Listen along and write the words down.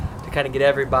kind of get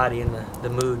everybody in the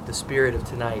mood, the spirit of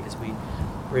tonight as we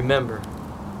remember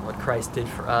what Christ did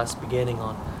for us, beginning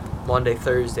on Monday,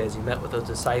 Thursday, as he met with those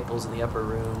disciples in the upper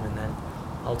room, and then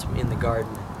ultimately in the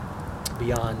garden,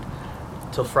 beyond,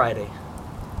 till Friday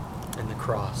and the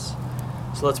cross.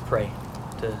 So let's pray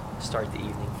to start the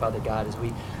evening. Father God, as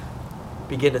we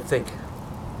begin to think,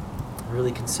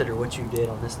 really consider what you did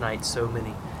on this night so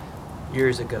many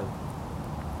years ago,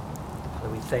 Father,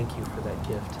 we thank you for that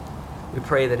gift. We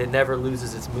pray that it never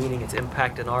loses its meaning, its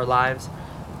impact in our lives.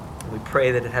 And we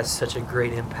pray that it has such a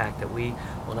great impact that we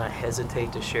will not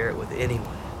hesitate to share it with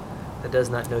anyone that does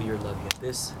not know your love yet.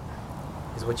 This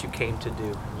is what you came to do,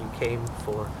 and you came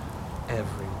for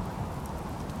everyone.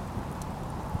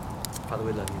 Father,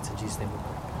 we love you. It's in Jesus' name we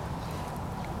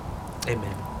pray.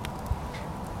 Amen.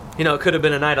 You know, it could have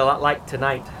been a night a lot like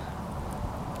tonight.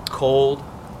 Cold,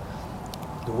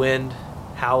 the wind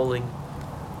howling.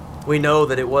 We know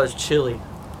that it was chilly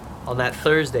on that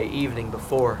Thursday evening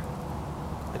before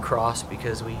the cross,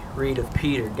 because we read of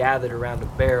Peter gathered around a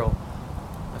barrel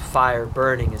of fire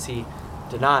burning as he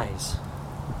denies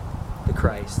the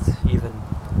Christ, even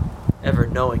ever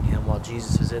knowing him, while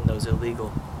Jesus is in those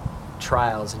illegal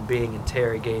trials and being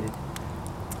interrogated.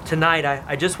 Tonight,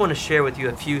 I just want to share with you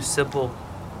a few simple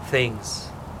things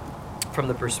from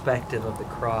the perspective of the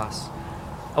cross.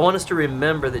 I want us to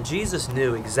remember that Jesus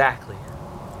knew exactly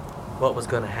what was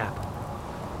going to happen.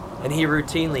 And he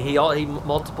routinely, he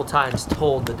multiple times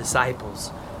told the disciples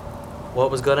what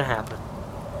was going to happen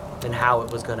and how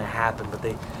it was going to happen, but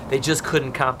they just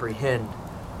couldn't comprehend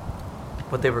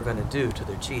what they were going to do to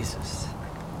their Jesus.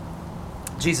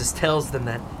 Jesus tells them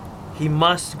that he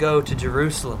must go to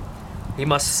Jerusalem. He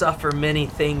must suffer many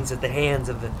things at the hands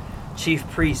of the chief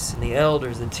priests and the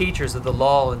elders, the teachers of the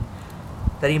law, and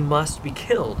that he must be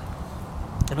killed,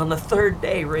 and on the third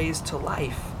day raised to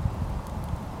life.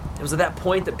 It was at that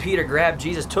point that Peter grabbed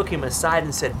Jesus, took him aside,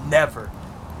 and said, "Never,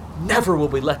 never will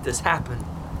we let this happen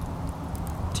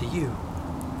to you."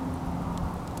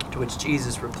 To which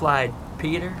Jesus replied,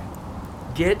 "Peter,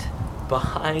 get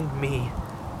behind me,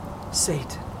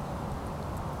 Satan.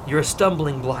 You're a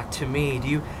stumbling block to me.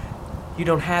 You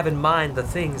don't have in mind the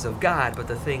things of God, but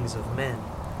the things of men."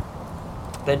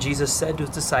 Then Jesus said to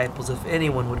his disciples, "If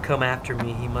anyone would come after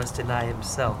me, he must deny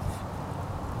himself,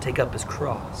 take up his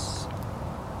cross,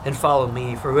 and follow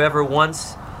me. For whoever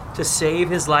wants to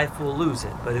save his life will lose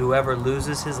it, but whoever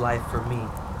loses his life for me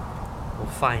will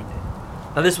find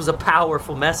it." Now, this was a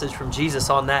powerful message from Jesus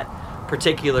on that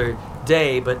particular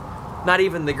day, but not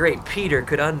even the great Peter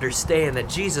could understand that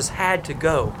Jesus had to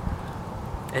go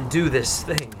and do this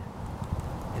thing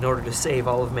in order to save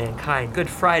all of mankind. Good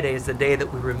Friday is the day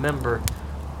that we remember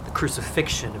the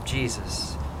crucifixion of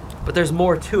Jesus. But there's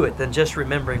more to it than just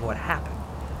remembering what happened.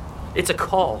 It's a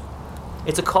call.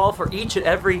 It's a call for each and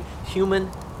every human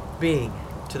being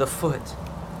to the foot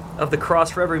of the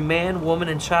cross, for every man, woman,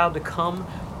 and child to come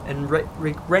and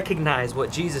recognize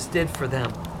what Jesus did for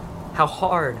them. How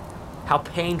hard, how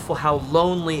painful, how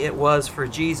lonely it was for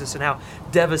Jesus, and how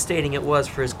devastating it was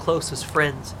for his closest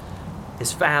friends,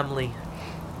 his family,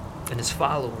 and his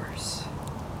followers.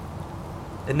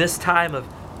 In this time of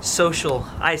social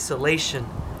isolation,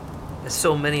 as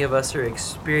so many of us are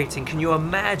experiencing, can you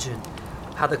imagine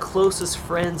how the closest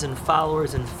friends and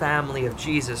followers and family of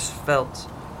Jesus felt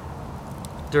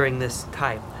during this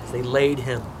time as they laid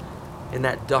him in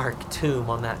that dark tomb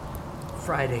on that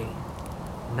Friday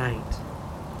night?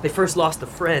 They first lost a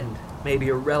friend, maybe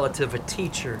a relative, a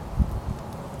teacher,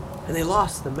 and they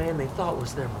lost the man they thought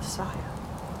was their Messiah.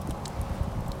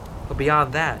 But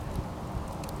beyond that,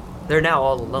 they're now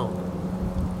all alone.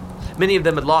 Many of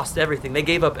them had lost everything. They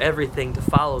gave up everything to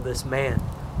follow this man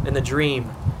and the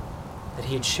dream that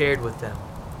he had shared with them.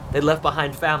 They left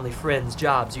behind family, friends,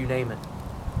 jobs, you name it.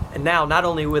 And now, not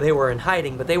only were they in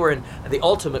hiding, but they were in the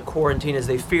ultimate quarantine as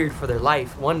they feared for their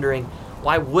life, wondering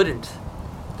why wouldn't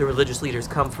the religious leaders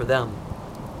come for them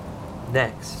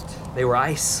next. They were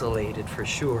isolated for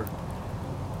sure.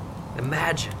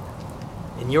 Imagine,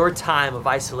 in your time of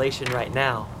isolation right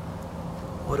now,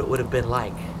 what it would have been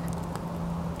like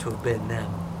to have been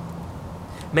them.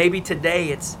 Maybe today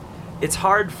it's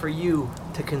hard for you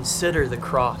to consider the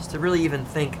cross, to really even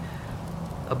think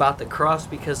about the cross,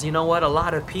 because you know what? A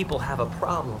lot of people have a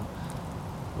problem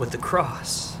with the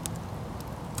cross.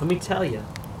 Let me tell you,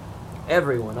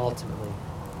 everyone ultimately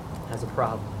has a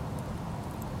problem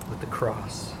with the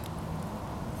cross.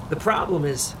 The problem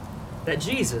is that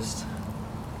Jesus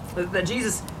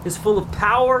is full of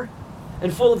power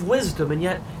and full of wisdom, and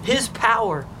yet his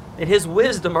power and his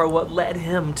wisdom are what led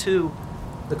him to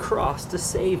the cross to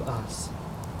save us.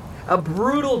 A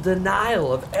brutal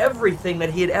denial of everything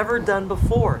that he had ever done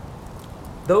before.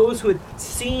 Those who had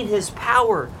seen his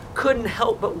power couldn't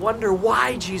help but wonder,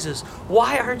 why, Jesus?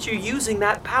 Why aren't you using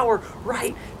that power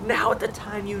right now at the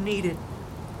time you need it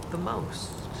the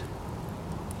most?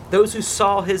 Those who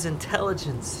saw his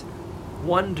intelligence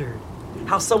wondered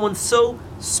how someone so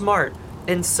smart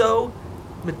and so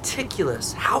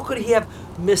meticulous, how could he have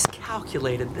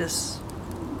miscalculated this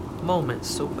moment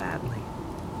so badly?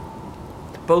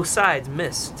 Both sides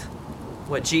missed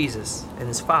what Jesus and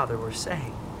his Father were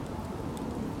saying.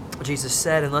 Jesus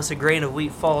said, unless a grain of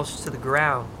wheat falls to the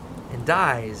ground and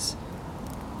dies,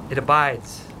 it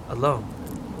abides alone.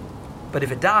 But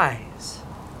if it dies,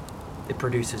 it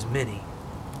produces many.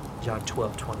 John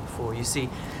 12:24. You see,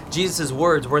 Jesus'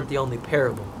 words weren't the only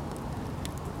parable.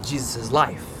 Jesus'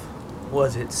 life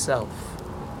was itself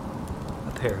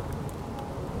a parable.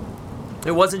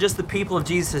 It wasn't just the people of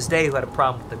Jesus' day who had a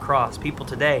problem with the cross. People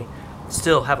today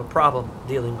still have a problem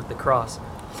dealing with the cross.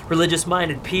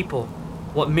 Religious-minded people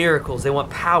want miracles, they want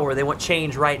power, they want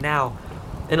change right now.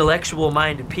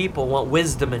 Intellectual-minded people want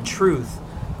wisdom and truth.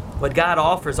 What God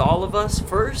offers all of us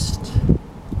first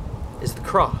is the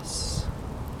cross.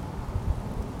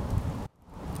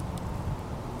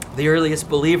 The earliest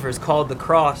believers called the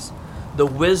cross the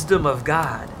wisdom of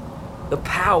God, the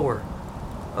power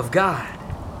of God.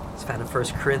 It's found in 1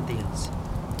 Corinthians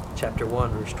chapter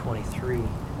 1, verse 23.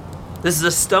 This is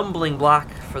a stumbling block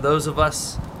for those of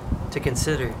us to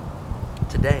consider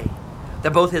today,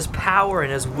 that both his power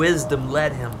and his wisdom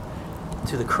led him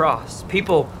to the cross.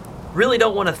 People really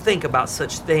don't want to think about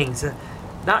such things.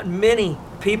 Not many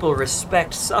people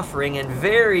respect suffering, and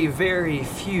very, very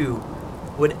few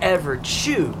would ever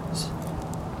choose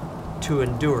to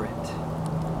endure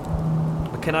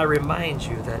it. But can I remind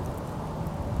you that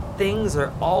things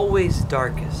are always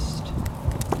darkest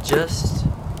just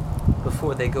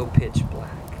before they go pitch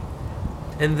black.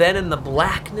 And then in the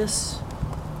blackness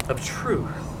of truth,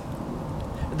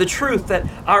 the truth that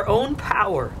our own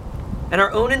power and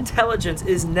our own intelligence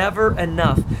is never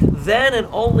enough, then and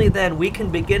only then we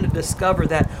can begin to discover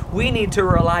that we need to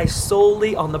rely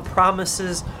solely on the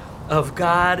promises of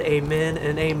God. Amen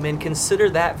and amen. Consider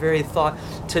that very thought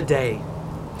today.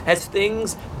 As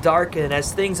things darken,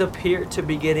 as things appear to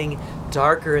be getting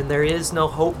darker and there is no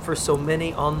hope for so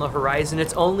many on the horizon,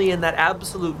 it's only in that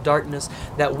absolute darkness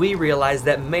that we realize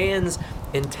that man's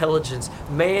intelligence,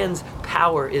 man's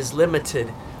power is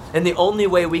limited. And the only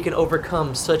way we can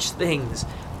overcome such things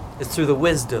is through the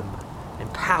wisdom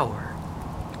and power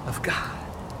of God.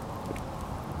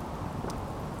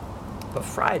 But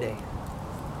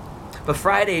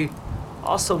Friday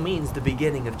also means the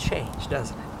beginning of change,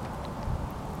 doesn't it?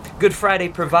 Good Friday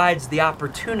provides the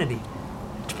opportunity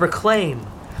to proclaim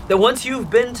that once you've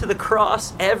been to the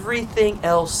cross, everything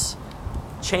else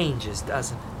changes,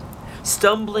 doesn't it?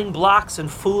 Stumbling blocks and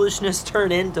foolishness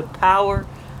turn into power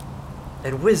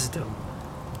and wisdom.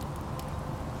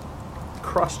 The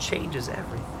cross changes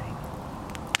everything.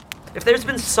 If there's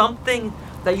been something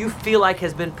that you feel like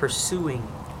has been pursuing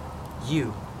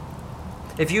you,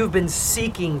 if you've been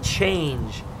seeking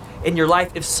change in your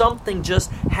life, if something just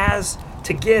has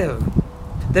to give,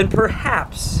 then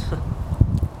perhaps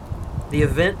the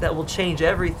event that will change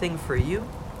everything for you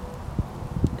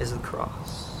is the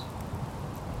cross.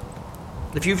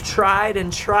 If you've tried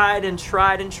and tried and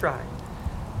tried and tried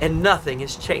and nothing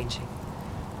is changing,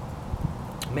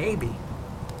 maybe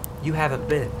you haven't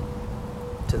been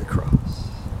to the cross.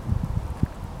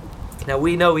 Now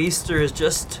we know Easter is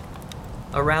just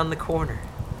around the corner.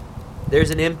 There's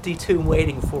an empty tomb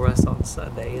waiting for us on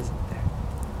Sunday, isn't there?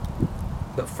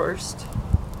 But first,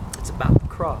 it's about the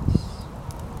cross.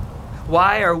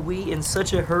 Why are we in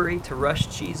such a hurry to rush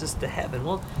Jesus to heaven?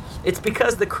 Well, it's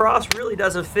because the cross really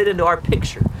doesn't fit into our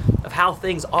picture of how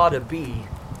things ought to be.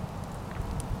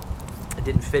 It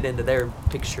didn't fit into their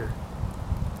picture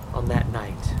on that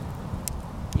night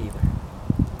either.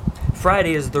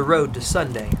 Friday is the road to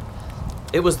Sunday.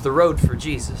 It was the road for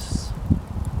Jesus.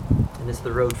 And it's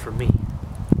the road for me,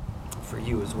 for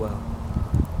you as well.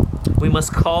 We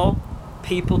must call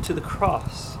people to the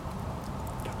cross.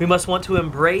 We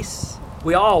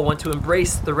all want to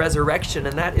embrace the resurrection,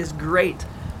 and that is great.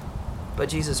 But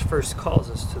Jesus first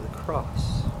calls us to the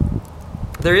cross.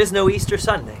 There is no Easter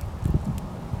Sunday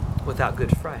without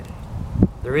Good Friday.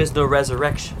 There is no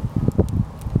resurrection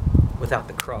without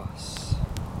the cross.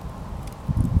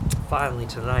 Finally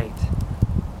tonight,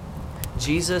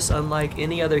 Jesus, unlike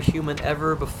any other human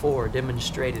ever before,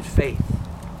 demonstrated faith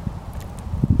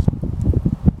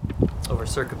over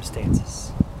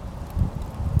circumstances.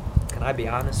 Can I be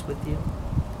honest with you?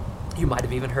 You might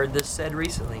have even heard this said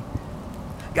recently.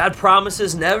 God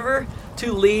promises never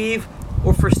to leave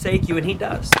or forsake you, and He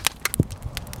does.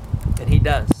 And He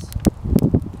does.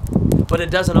 But it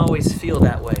doesn't always feel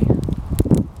that way,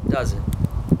 does it?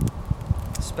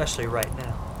 Especially right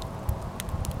now.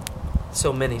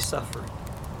 So many suffering.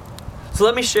 So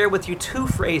let me share with you two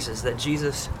phrases that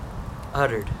Jesus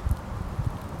uttered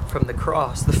from the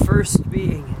cross. The first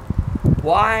being,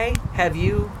 "Why have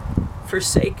you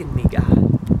forsaken me,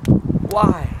 God?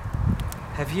 Why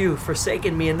have you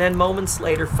forsaken me?" And then moments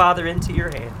later, "Father, into your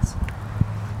hands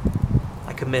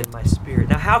I commend my spirit."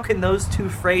 Now, how can those two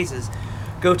phrases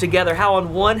go together? How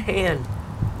on one hand,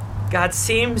 God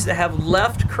seems to have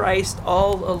left Christ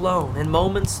all alone, and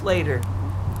moments later,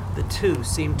 the two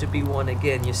seem to be one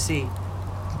again. You see,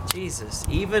 Jesus,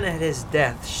 even at his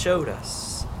death, showed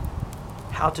us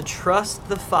how to trust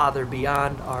the Father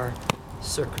beyond our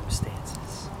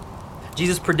circumstances.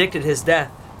 Jesus predicted his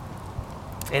death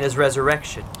and his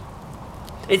resurrection.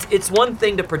 It's one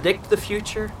thing to predict the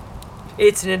future.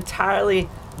 It's an entirely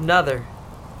another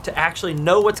to actually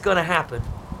know what's going to happen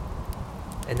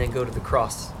and then go to the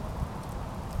cross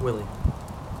willing.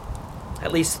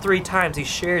 At least 3 times he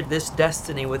shared this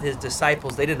destiny with his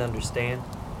disciples. They didn't understand.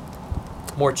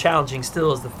 More challenging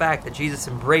still is the fact that Jesus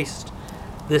embraced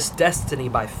this destiny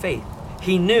by faith.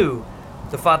 He knew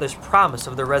the Father's promise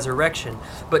of the resurrection.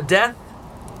 But death,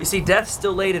 you see, death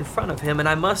still laid in front of him, and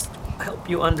I must help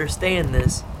you understand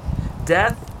this.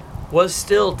 Death was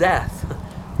still death,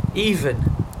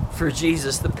 even for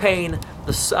Jesus. The pain,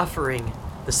 the suffering,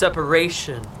 the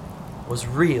separation was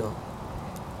real,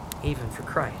 even for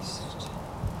Christ.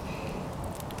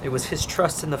 It was his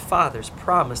trust in the Father's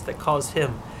promise that caused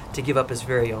him to give up his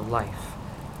very own life.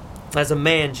 As a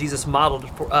man, Jesus modeled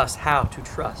for us how to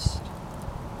trust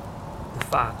the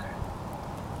Father.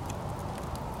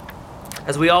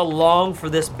 As we all long for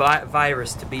this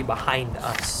virus to be behind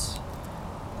us,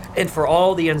 and for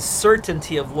all the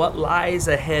uncertainty of what lies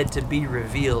ahead to be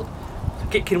revealed,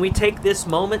 can we take this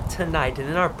moment tonight and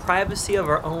in our privacy of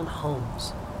our own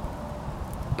homes,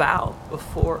 bow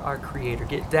before our Creator,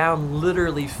 get down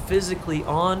literally, physically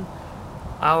on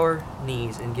our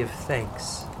knees and give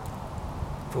thanks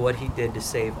for what he did to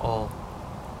save all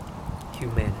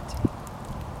humanity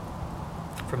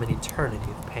from an eternity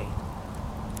of pain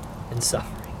and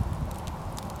suffering.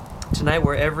 Tonight,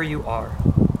 wherever you are,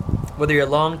 whether you're a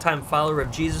longtime follower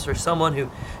of Jesus or someone who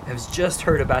has just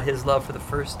heard about his love for the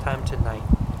first time tonight,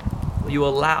 will you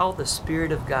allow the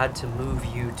Spirit of God to move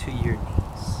you to your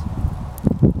knees?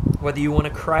 Whether you want to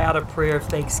cry out a prayer of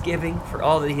thanksgiving for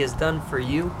all that he has done for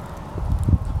you,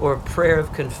 or a prayer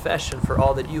of confession for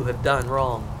all that you have done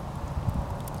wrong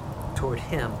toward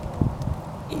him.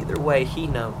 Either way, he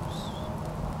knows,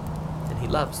 and he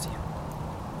loves you.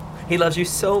 He loves you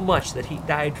so much that he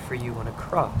died for you on a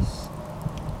cross,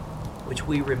 which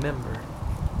we remember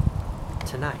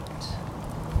tonight.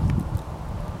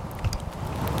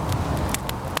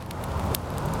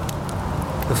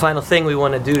 The final thing we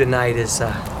want to do tonight is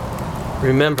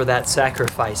remember that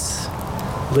sacrifice,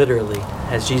 literally,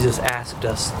 as Jesus asked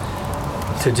us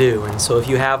to do. And so if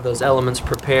you have those elements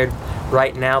prepared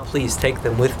right now, please take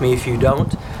them with me. If you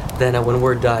don't, then when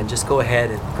we're done, just go ahead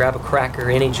and grab a cracker,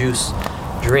 any juice,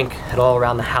 drink it all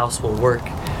around the house will work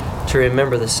to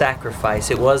remember the sacrifice.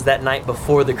 It was that night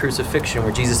before the crucifixion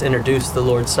where Jesus introduced the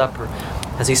Lord's Supper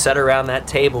as he sat around that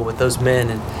table with those men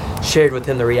and shared with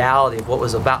them the reality of what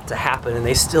was about to happen, and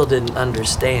they still didn't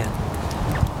understand.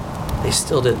 They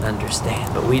still didn't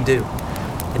understand, but we do.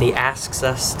 And he asks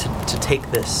us to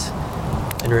take this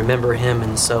and remember him.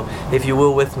 And so, if you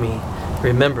will with me,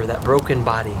 remember that broken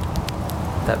body,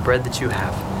 that bread that you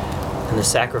have, and the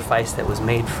sacrifice that was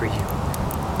made for you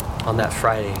on that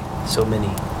Friday so many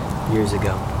years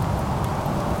ago.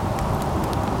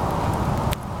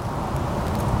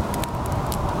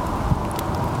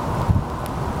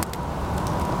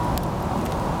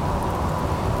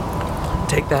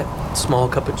 Take that small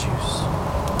cup of juice,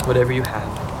 whatever you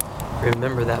have.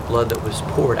 Remember that blood that was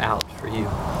poured out for you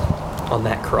on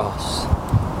that cross.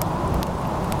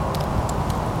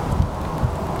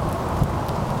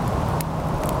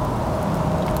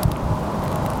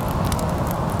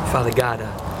 Father God,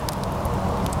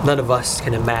 none of us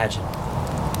can imagine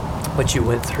what you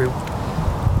went through.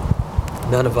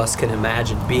 None of us can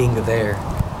imagine being there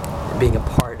and being a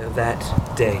part of that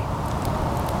day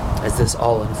as this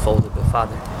all unfolded. But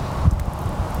Father,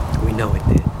 we know it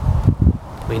did.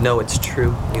 We know it's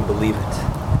true. We believe it.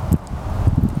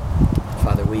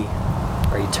 Father, we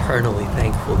are eternally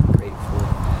thankful and grateful.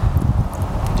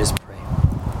 We just pray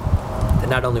that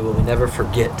not only will we never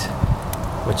forget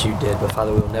what you did, but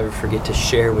Father, we will never forget to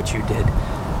share what you did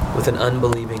with an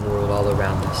unbelieving world all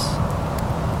around us.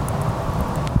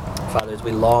 Father, as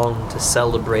we long to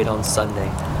celebrate on Sunday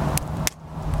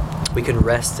We can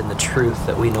rest in the truth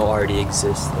that we know already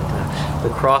exists. That the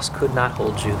cross could not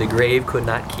hold you. The grave could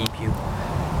not keep you.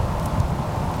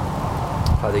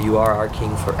 Father, you are our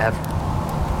King forever.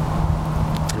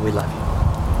 And we love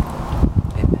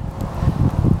you.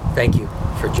 Amen. Thank you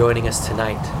for joining us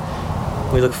tonight.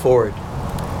 We look forward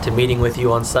to meeting with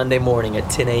you on Sunday morning at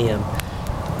 10 a.m.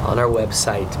 on our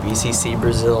website,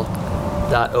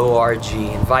 bccbrazil.org.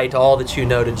 Invite all that you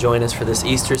know to join us for this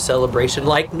Easter celebration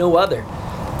like no other.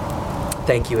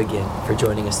 Thank you again for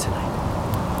joining us tonight.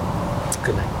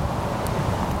 Good night.